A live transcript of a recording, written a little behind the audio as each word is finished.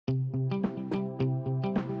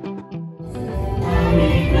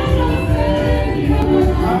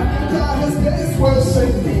days were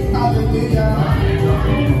singing, hallelujah.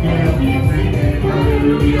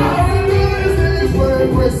 How in those days were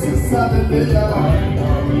graces, hallelujah.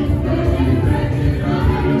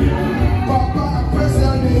 Papa, I praise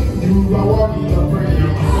your name, you are worthy of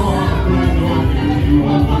praise.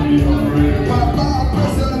 Papa, I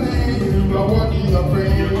praise your name, you are worthy of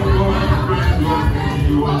praise.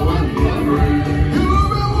 You are worthy of praise. You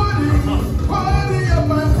are worthy of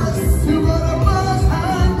my praise. You are the most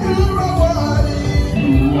high, you are worthy.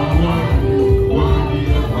 You are worthy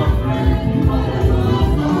of my praise.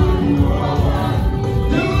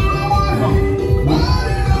 You are worthy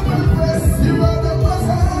of my praise. You are the most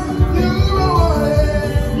high, you are worthy.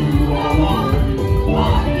 You are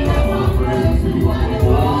worthy of my praise. You are the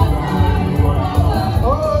most high.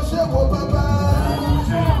 Oh, Shewo Baba.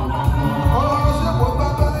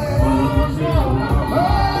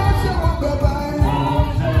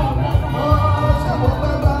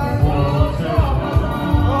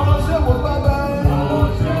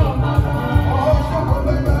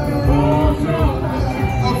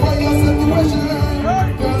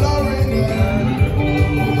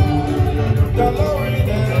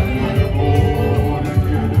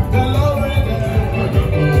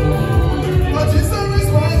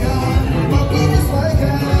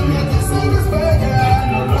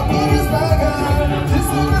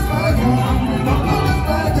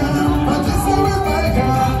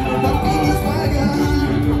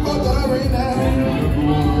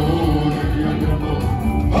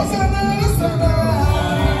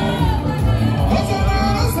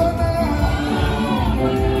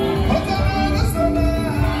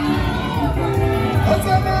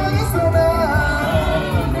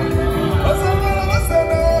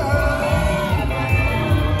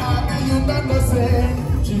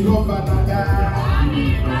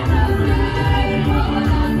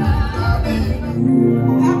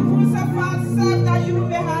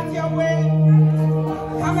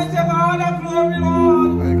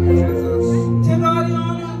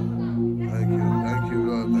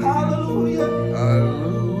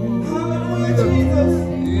 Hallelujah, Jesus.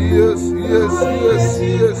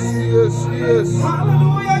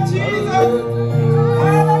 Hallelujah, Jesus.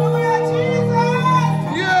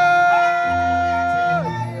 Yeah.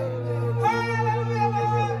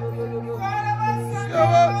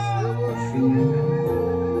 Yes.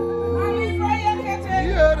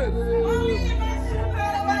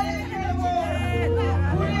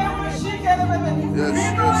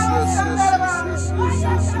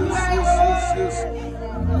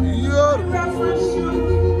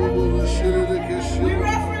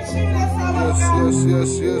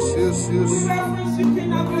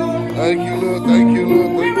 Thank you, Lord. Thank you, Lord.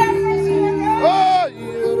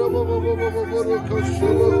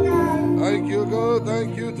 Thank you, God.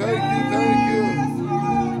 Thank you.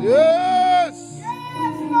 Yes.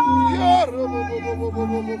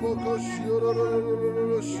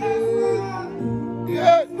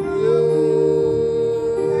 Yeah.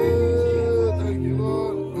 Thank you,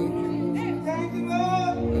 Lord. Thank you. Thank you,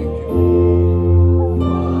 Lord. Thank you.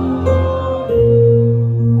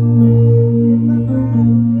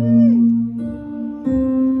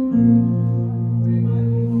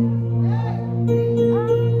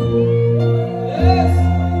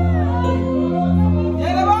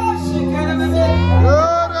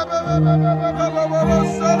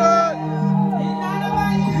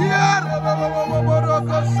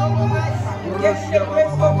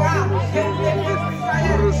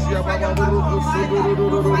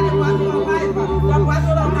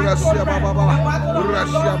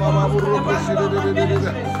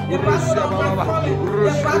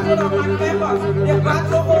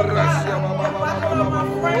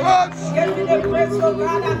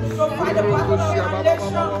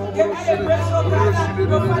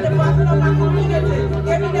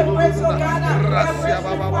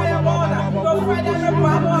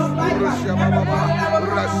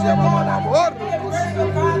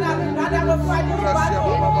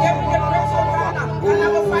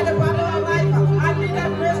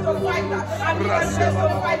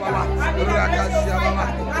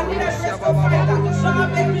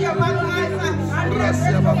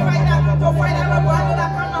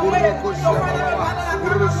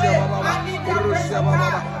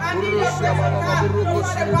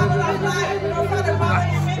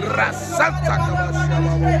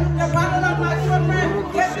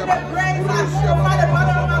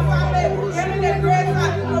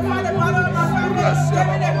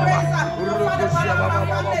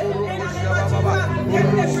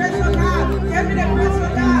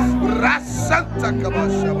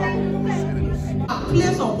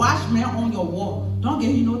 Place a watchman on your wall. Don't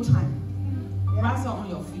give you no time. Rise up on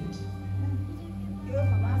your feet.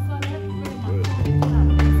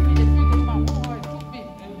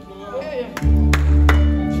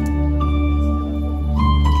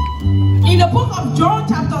 book of John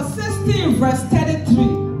chapter 16 verse 33.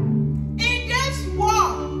 In this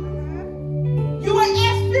world, you will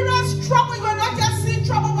experience trouble. You will not just see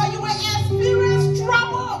trouble, but you will experience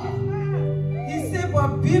trouble. He said,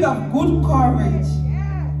 but be of good courage.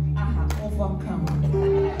 I have overcome.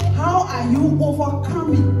 How are you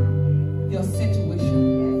overcoming your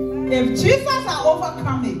situation? If Jesus are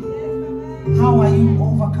overcoming, how are you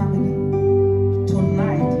overcoming it?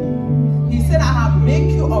 Tonight, he said, I have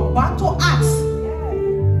made you a battle axe.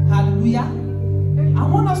 Hallelujah. I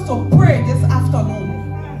want us to pray this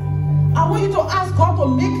afternoon. I want you to ask God to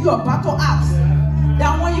make you a battle axe.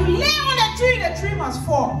 That when you lay on the tree must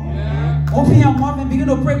fall. Open your mouth and begin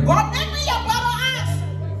to pray. God, make me your battle axe.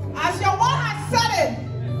 As your word has said it,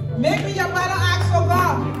 make me your battle axe, oh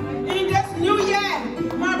God. In this new year,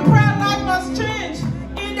 my prayer life must change.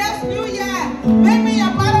 In this new year, make me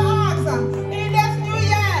your battle axe. In this new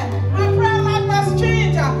year, my prayer life must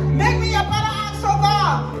change. Make me your battle axe, oh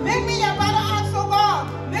God. Make me your battle axe, oh God.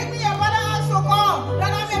 Make me your battle axe, oh God.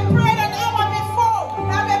 That I may pray than ever before.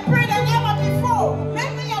 That I may pray than ever before.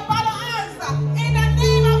 Make me your battle axe. In the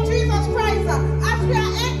name of Jesus Christ. As we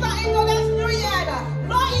are enter into this new year,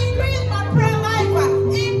 Lord, increase my prayer life.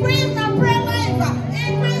 Increase my prayer life.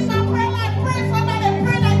 Increase my prayer life. Pray somebody,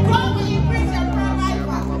 pray that God will increase your prayer life.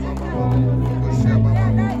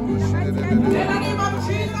 In the name of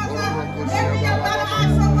Jesus, make me your battle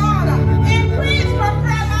axe, oh God. Increase my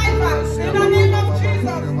prayer life. In the name of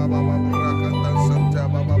Jesus.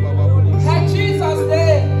 In Jesus'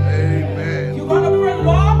 name. Amen. You want to pray,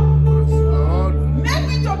 Lord? Lord, Make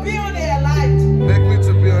me to be on their light. make me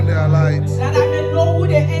to be on their light. That I may know who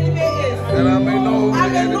the enemy is. That I may know who I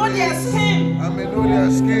the may know enemy their is. scheme. I may know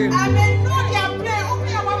their scheme. I may know their plan. Open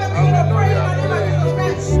your mouth and I begin may to know pray in their the name of plan. Jesus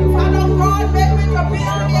Christ. Father God, make me to be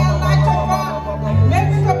on their light, oh God. Make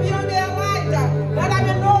me to be on their light. That I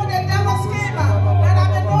may know the devil's scheme. That I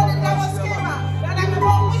may know the devil's scheme. That I may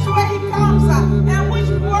know which way he comes and which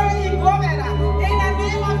way he goes. In the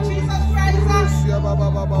name of Jesus Christ.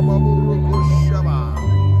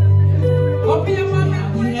 Open your mouth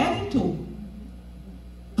and we heading to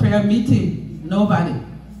prayer meeting. Nobody.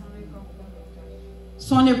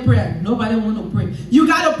 Sunday prayer. Nobody want to pray. You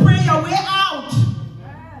got to pray your way out.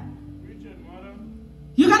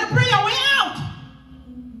 You got to pray your way out.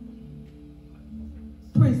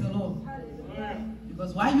 Praise the Lord.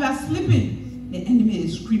 Because while you are sleeping, the enemy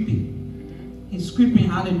is creeping. He's creeping.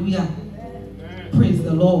 Hallelujah. Praise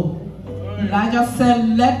the Lord. Elijah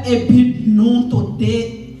said, let it be known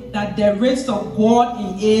today that there is a God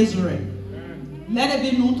in Israel. Let it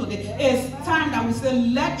be known today. It's time that we say,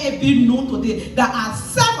 let it be known today that I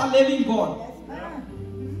serve a living God.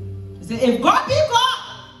 He said, if God be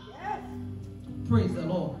God, praise the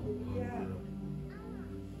Lord.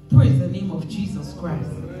 Praise the name of Jesus Christ.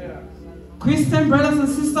 Christian brothers and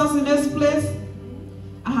sisters in this place,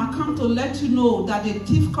 I have come to let you know that the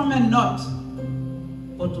thief cometh not,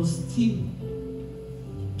 but to steal,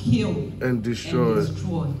 kill, And destroy.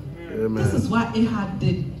 Amen. This is what Ahab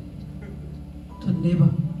did to neighbor.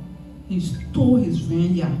 He stole his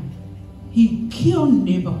vineyard. He killed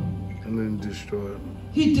neighbor. And then destroy.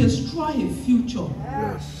 He destroyed his future.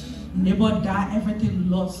 Yes. Neighbor died, everything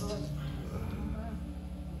lost.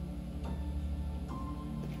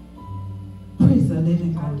 Praise the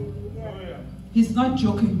living God. He's not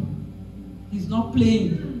joking. He's not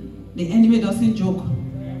playing. The enemy doesn't joke.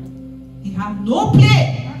 He has no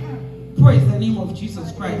play. Praise the name of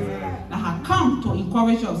Jesus Christ. I have come to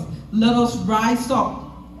encourage us. Let us rise up.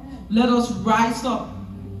 Let us rise up.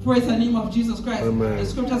 Praise the name of Jesus Christ. Amen. The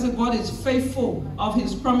scripture says God is faithful of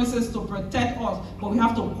his promises to protect us. But we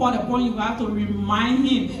have to call upon him. We have to remind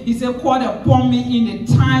him. He said, call upon me in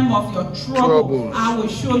the time of your trouble. I will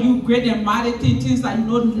show you great and mighty things I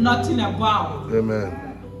know nothing about. Amen.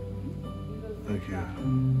 Thank you.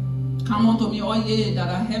 Come unto me, all ye that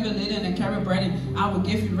are heavy laden and carry burden. I will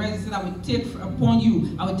give you rest. He said, I will take upon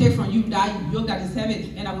you. I will take from you that yoke that is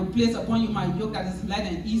heavy, and I will place upon you my yoke that is light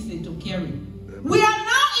and easy to carry. Amen. We are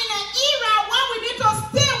now in an era where we need to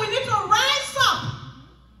stay. We need to rise up.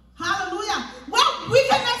 Hallelujah. Well,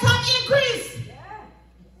 wickedness have increased.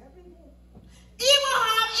 Evil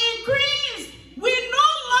have increased. We no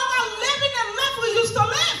longer live in the life we used to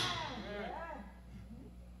live.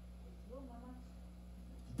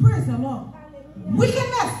 Praise the Lord.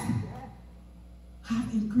 Wickedness have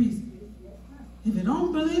increased. If you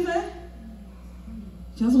don't believe it,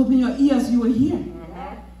 just open your ears, you will hear.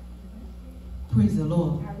 Praise the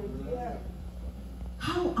Lord.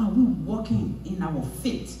 How are we walking in our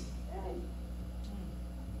faith?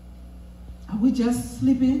 Are we just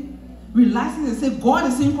sleeping, relaxing and say God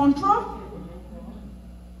is in control?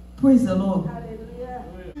 Praise the Lord.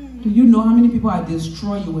 Do you know how many people are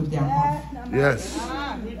destroying you with their mouth? Yes.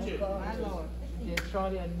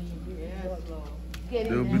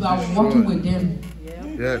 They'll be You are working with destroyed.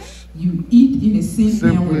 them. Yes. You eat in the same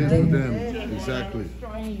Same pen with place with them. them. Exactly.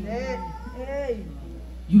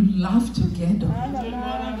 You laugh together.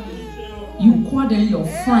 You call them your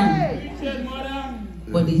friend.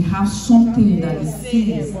 But they have something that is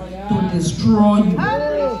says to destroy you.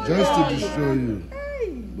 Just to destroy you.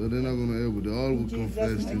 But they're not going to able. They all will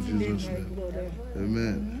confess in Jesus' name.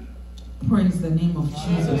 Amen. Praise the name of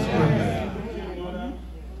Jesus Christ.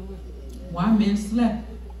 One man slept.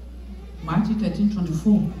 Matthew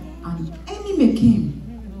 13:24. And the enemy came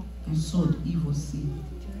and sowed evil seed.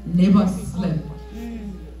 Never slept.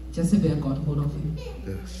 Jezebel got hold of him.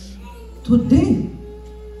 Yes. Today,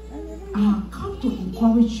 I have come to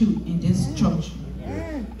encourage you in this church.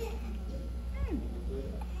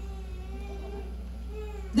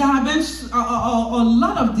 There have been a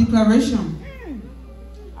lot of declaration.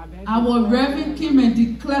 Our Reverend came and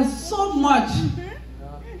declared so much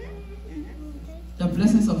the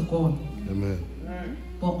blessings of God. Amen.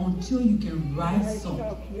 But until you can rise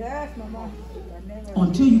up,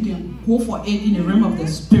 until you can go for it in the realm of the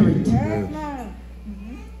spirit. Yes.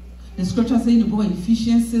 The scripture says in the book of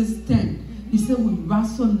Ephesians 6:10, he said, we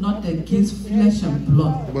wrestle not against flesh and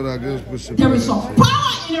blood. But I guess There is a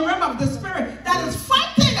power in the realm of the spirit that is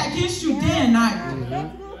fighting against you day and night.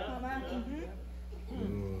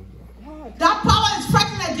 That power is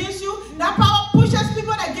fighting against you. That power pushes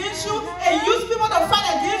people against you and use people to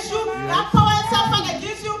fight against you. That power is fight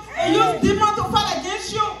against you and use demons to fight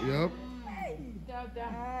against you. Yep.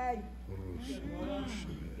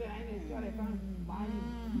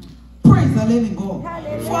 Praise the living God.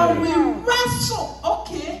 For we wrestle,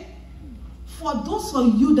 okay. For those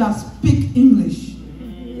of you that speak English,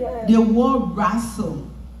 the word wrestle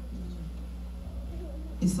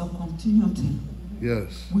is a continual thing.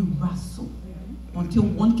 Yes. We wrestle until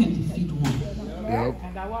one can defeat one. Yep.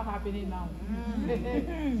 And that's what's happening now.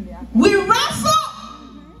 We wrestle.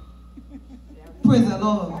 Praise the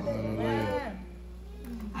Lord. Hallelujah.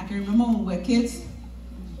 I can remember when we were kids,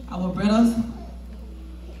 our brothers,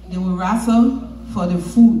 they would wrestle for the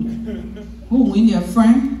food. Who will win their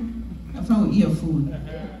friend? A friend will eat your food.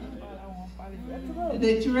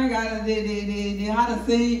 The children got they had a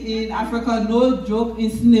saying in Africa, no joke in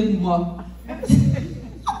snake mouth.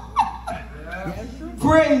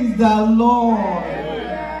 Praise the Lord.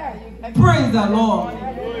 Praise the Lord.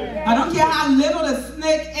 I don't care how little the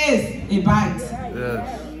snake is, it bites.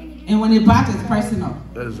 Yes. And when it bites, it's personal.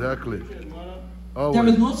 Exactly. There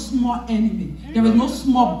is no small enemy. There is no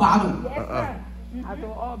small battle. I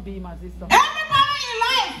will all be my sister. Everybody in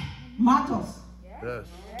life matters. Yes.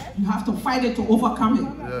 You have to fight it to overcome it.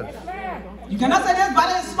 Yes. You cannot say this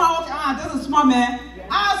battle is small. This is small, man.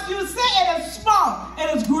 As you say it is small, it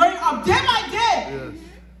is growing up day by day.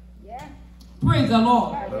 Yes. Praise the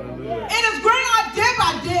Lord. Hallelujah. It is growing up day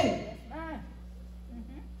by day.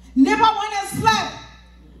 Never went and slept.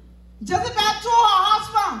 Jezebel told her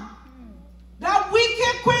husband, that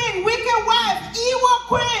wicked queen, wicked wife, evil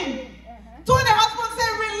queen, told the husband,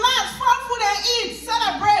 say, relax, find food and eat,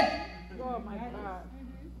 celebrate. Oh my God.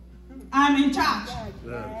 I'm in charge.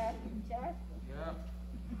 Yes.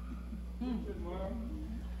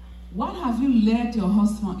 What have you led your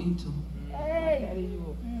husband into? Tell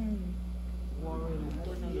you. Worry.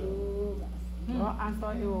 Don't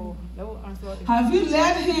answer you. They will answer you. Have you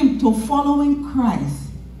led him to following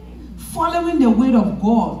Christ, following the word of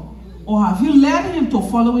God, or have you led him to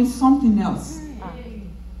following something else?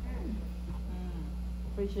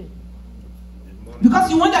 Appreciate.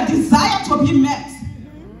 Because you want the desire to be met.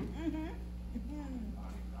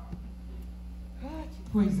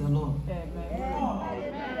 Praise the Lord.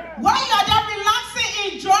 Amen. While you are there relaxing,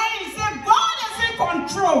 enjoying, say, God is in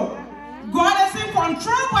control. God is in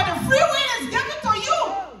control, but the free will is given to you.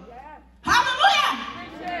 Hallelujah.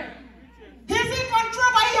 He's in control,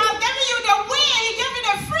 but he has given you the way. He gave you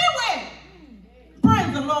the free will.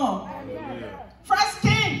 Praise the Lord. First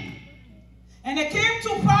King. And it came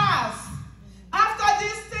to pass after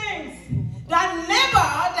these things that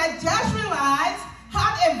Nabal, the Jezreelite,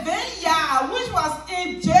 had a vineyard which was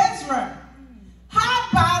in Jezreel, had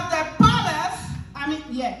by the palace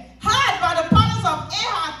of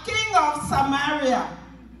Ahab, king of Samaria.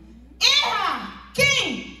 Ahab,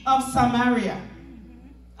 king of Samaria.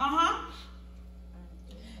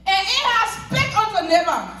 And Ahab spake unto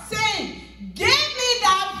Nabal, saying, give me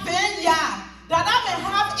that vineyard, that I may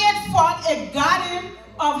have it for a garden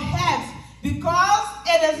of herbs, because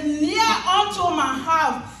it is near unto my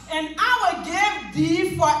house, and I will give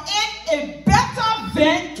thee for it a better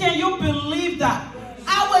vine. Can you believe that?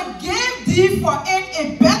 I will give thee for it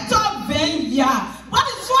a better vineyard. What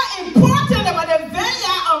is so important about the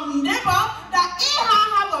vineyard of neighbor that Ahab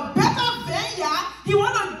have a better vineyard? He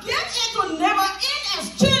want to give it to neighbor in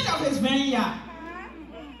exchange of his vineyard.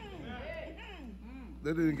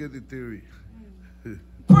 They didn't get the theory.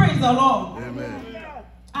 Praise the Lord. Amen.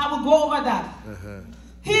 I will go over that.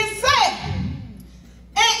 He said,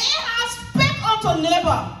 and Ahab spake unto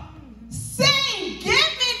neighbor, saying,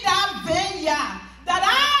 give me that vineyard, that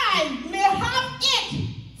I may have it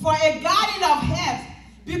for a garden of herbs,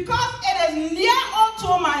 because it is near unto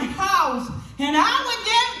my house, and I will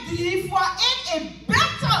give thee for it a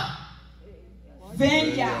better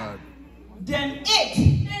vineyard than it.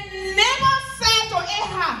 And neighbor said to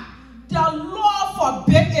Ahab, the Lord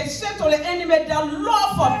forbid it. Said to the enemy, the Lord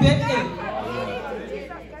forbid it.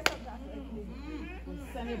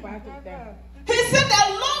 He said, the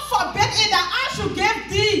Lord forbid it that I should give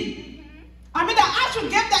thee. That I should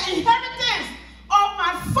give the inheritance of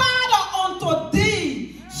my father unto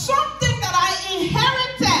thee. Something that I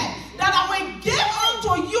inherited, that I will give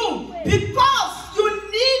unto you because you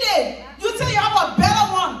need it. You say you have a better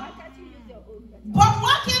one. But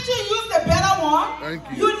why can't you use the better one? Thank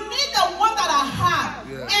You need the one that I have.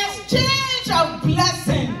 Yes. Exchange of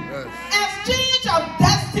blessing. Yes. Exchange of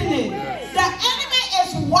destiny. Yes. The enemy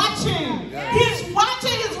is watching. Yes. He's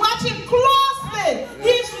watching closely.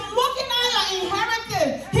 He's looking at your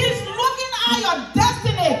inheritance. He's looking at your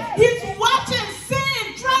destiny. He's watching, seeing,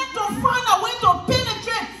 trying to find a way to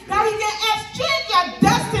penetrate that he can exchange your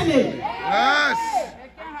destiny. Yes.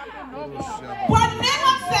 But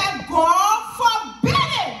never said God forbid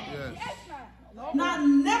it. Yes. Now,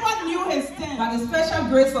 never knew his stand. By the special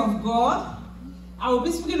grace of God, I will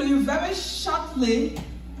be speaking to you very shortly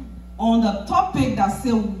on the topic that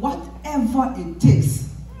says whatever it takes.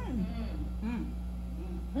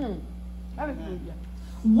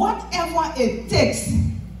 Whatever it takes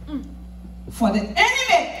for the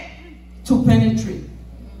enemy to penetrate,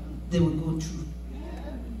 they will go through.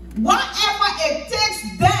 Whatever it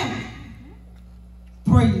takes then,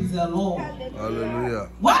 praise the Lord. Hallelujah.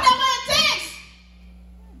 Whatever it takes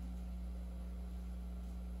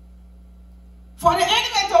for the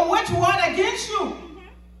enemy to wage war against you,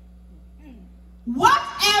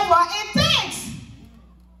 whatever it takes,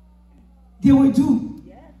 they will do.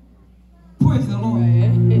 Praise the Lord.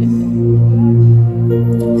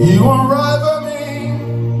 He won't rival me.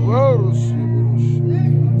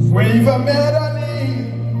 When you've met a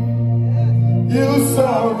need, you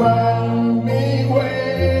surround me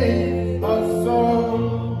with a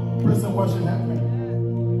song. Praise and worship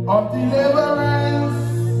happening. Of the